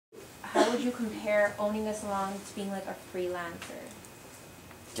would you compare owning a salon to being like a freelancer?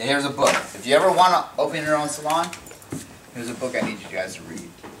 Okay, here's a book. If you ever want to open your own salon, here's a book I need you guys to read.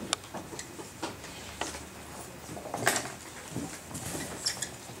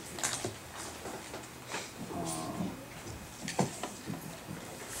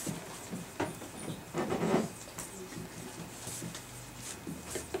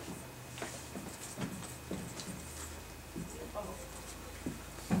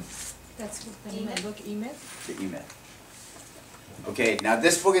 That's the name of the book, email? The email. Okay, now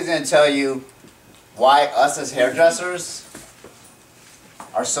this book is going to tell you why us as hairdressers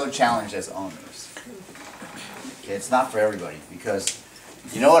are so challenged as owners. Okay, it's not for everybody because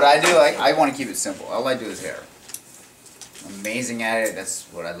you know what I do? I want to keep it simple. All I do is hair. I'm amazing at it. That's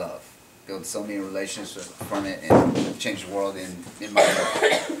what I love. Build so many relationships from it and change the world in my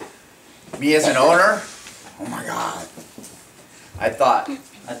life. Me as an owner, oh my God. I thought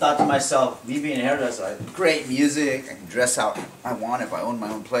to myself, me being a hairdresser, I have great music, I can dress how I want if I own my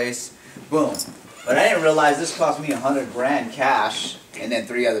own place. Boom. But I didn't realize this cost me $100 grand cash and then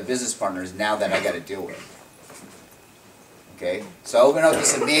 3 other business partners now that I got to deal with. Okay? So I open up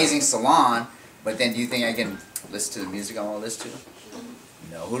this amazing salon, but then do you think I can listen to the music I want to listen to?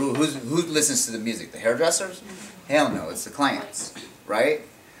 No. Who listens to the music? The hairdressers? Hell no, it's the clients. Right?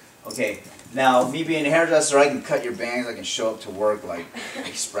 Okay. Now, me being a hairdresser, I can cut your bangs, I can show up to work like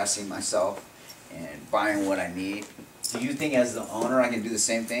expressing myself and buying what I need. Do you think as the owner I can do the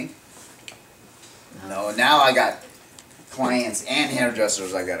same thing? No, now I got clients and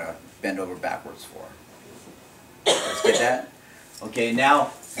hairdressers I gotta bend over backwards for. Let's get that? Okay,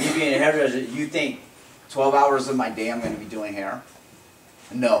 now, me being a hairdresser, you think 12 hours of my day I'm gonna be doing hair?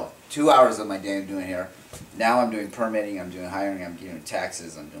 No, 2 hours of my day I'm doing hair. Now I'm doing permitting, I'm doing hiring, I'm doing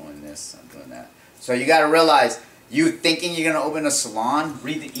taxes, I'm doing this, I'm doing that. So you got to realize, you thinking you're going to open a salon,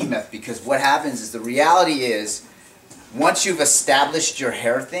 read the e-myth, because what happens is, the reality is, once you've established your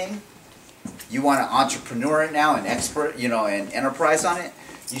hair thing, you want to entrepreneur it now, an expert, you know, an enterprise on it,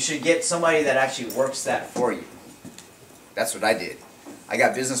 you should get somebody that actually works that for you. That's what I did. I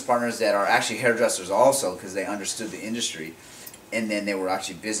got business partners that are actually hairdressers also, because they understood the industry. And then they were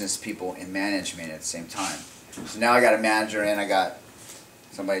actually business people in management at the same time. So now I got a manager and I got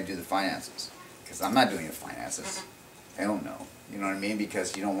somebody to do the finances. Because I'm not doing the finances. I don't know. You know what I mean?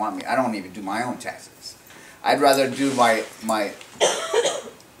 Because you don't want me. I don't even do my own taxes. I'd rather do my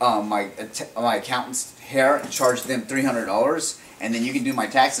accountant's hair and charge them $300, and then you can do my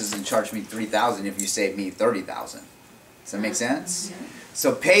taxes and charge me $3,000 if you save me $30,000. Does that make sense?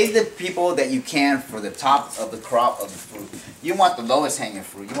 So pay the people that you can for the top of the crop of the fruit. You want the lowest hanging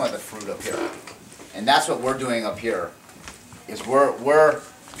fruit. You want the fruit up here. And that's what we're doing up here. Is we're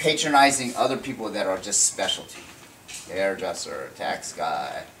patronizing other people that are just specialty. Hairdresser, tax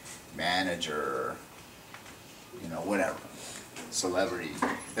guy, manager, you know, whatever. Celebrity.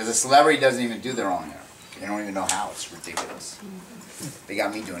 Because a celebrity doesn't even do their own hair. They don't even know how. It's ridiculous. They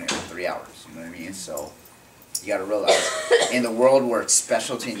got me doing it for 3 hours. You know what I mean? So you got to realize, in the world where it's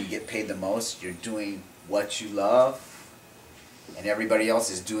specialty and you get paid the most, you're doing what you love, and everybody else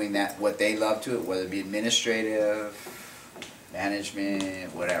is doing that what they love to it, whether it be administrative,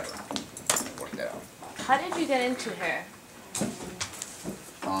 management, whatever. Work that out. How did you get into hair?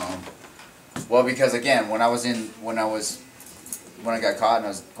 Well, because again, when I got caught and I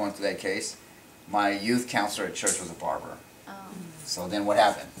was going through that case, my youth counselor at church was a barber. So then what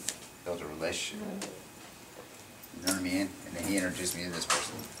happened? Built a relationship. You know what I mean? And then he introduced me to this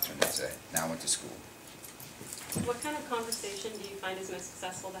person. Turned out to say, now I went to school. What kind of conversation do you find is most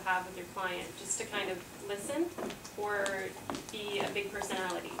successful to have with your client? Just to kind of listen, or be a big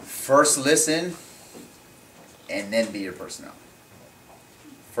personality? First listen, and then be your personality.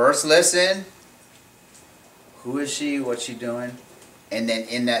 First listen, who is she, what's she doing, and then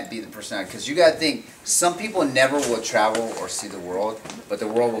in that be the personality. Because you got to think, some people never will travel or see the world, but the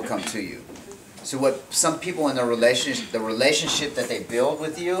world will come to you. So what some people in the relationship that they build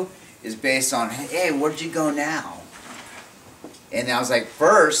with you is based on, hey, where'd you go now? And I was like,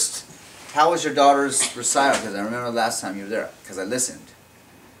 first, how was your daughter's recital? Because I remember the last time you were there, because I listened.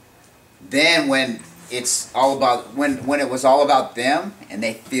 Then when it's all about, when it was all about them, and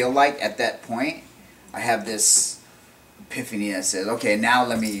they feel like at that point, I have this epiphany that says, okay, now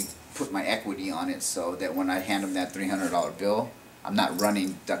let me put my equity on it so that when I hand them that $300 bill, I'm not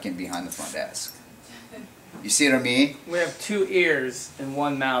running, ducking behind the front desk. You see what I mean? We have 2 ears and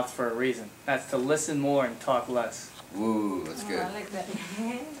 1 mouth for a reason. That's to listen more and talk less. Ooh, that's good. I like that.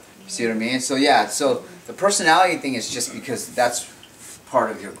 You see what I mean? So yeah, so the personality thing is just because that's part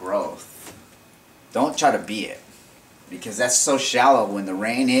of your growth. Don't try to be it. Because that's so shallow. When the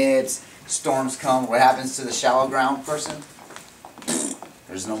rain hits, storms come, what happens to the shallow ground person?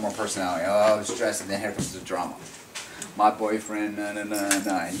 There's no more personality. Oh, I'm stressed, and then here comes the drama. My boyfriend,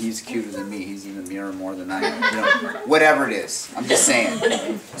 and he's cuter than me. He's in the mirror more than I am. You know, whatever it is. I'm just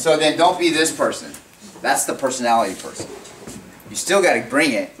saying. So then don't be this person. That's the personality person. You still got to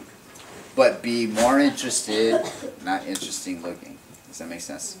bring it, but be more interested, not interesting looking. Does that make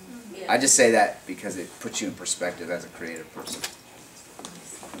sense? I just say that because it puts you in perspective as a creative person.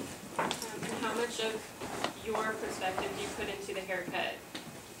 And how much of your perspective do you put into the haircut?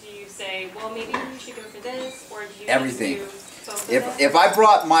 Do you say, well, maybe you should go for this, or do you Everything. do both of them? If I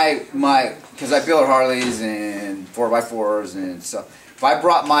brought my because I build Harleys and 4x4s and stuff. If I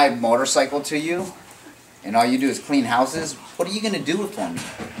brought my motorcycle to you, and all you do is clean houses, what are you gonna do for me?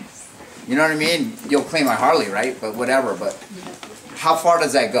 You know what I mean? You'll clean my Harley, right? But whatever. But how far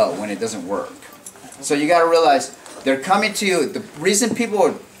does that go when it doesn't work? So you got to realize they're coming to you. The reason people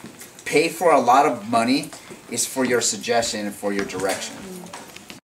would pay for a lot of money is for your suggestion and for your direction.